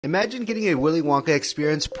Imagine getting a Willy Wonka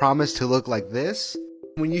experience promised to look like this.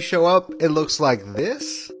 When you show up, it looks like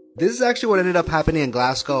this. This is actually what ended up happening in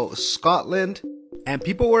Glasgow, Scotland, and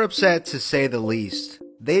people were upset to say the least.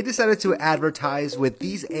 They decided to advertise with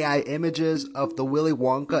these AI images of the Willy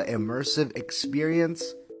Wonka immersive experience.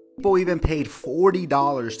 People even paid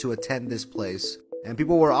 $40 to attend this place. And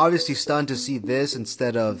people were obviously stunned to see this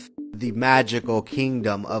instead of the magical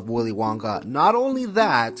kingdom of Willy Wonka. Not only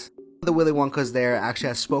that, the Willy Wonka's there actually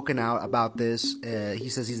has spoken out about this. He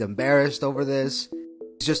says he's embarrassed over this.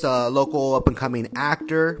 He's just a local up-and-coming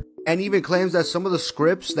actor. And even claims that some of the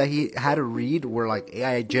scripts that he had to read were like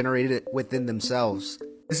AI generated within themselves.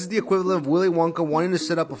 This is the equivalent of Willy Wonka wanting to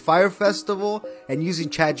set up a fire festival and using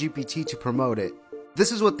ChatGPT to promote it.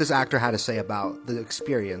 This is what this actor had to say about the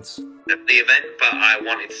experience. The event, but I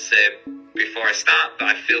wanted to say before I start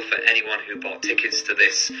that I feel for anyone who bought tickets to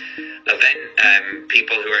this event,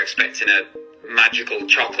 people who are expecting a magical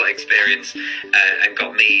chocolate experience and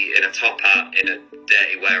got me in a top hat in a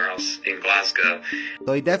dirty warehouse in Glasgow.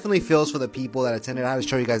 So he definitely feels for the people that attended. I had to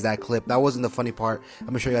show you guys that clip. That wasn't the funny part. I'm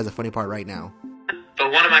going to show you guys the funny part right now.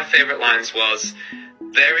 But one of my favourite lines was,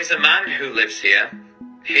 "There is a man who lives here.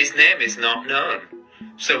 His name is not known.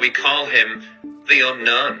 So we call him the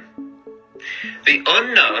Unknown. The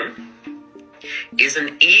Unknown is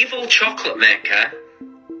an evil chocolate maker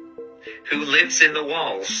who lives in the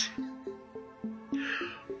walls."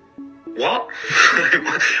 What?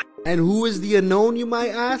 And who is the unknown, you might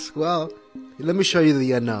ask? Well, let me show you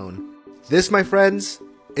the unknown. This, my friends,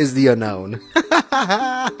 is the unknown. What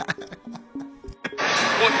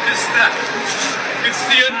is that? It's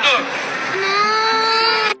the Unknown.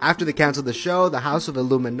 After they canceled the show, the House of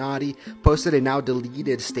Illuminati posted a now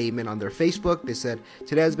deleted statement on their Facebook. They said,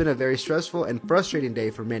 "Today has been a very stressful and frustrating day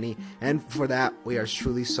for many, and for that we are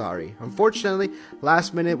truly sorry. Unfortunately,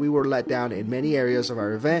 last minute we were let down in many areas of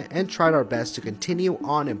our event and tried our best to continue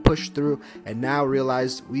on and push through, and now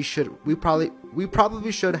realized we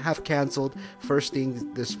probably should have canceled first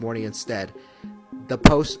thing this morning instead. The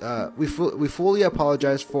post, we fully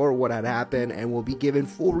apologize for what had happened and will be given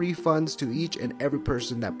full refunds to each and every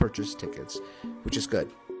person that purchased tickets," which is good.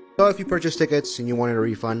 So if you purchase tickets and you wanted a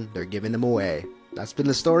refund, they're giving them away. That's been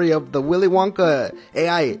the story of the Willy Wonka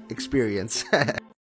AI experience.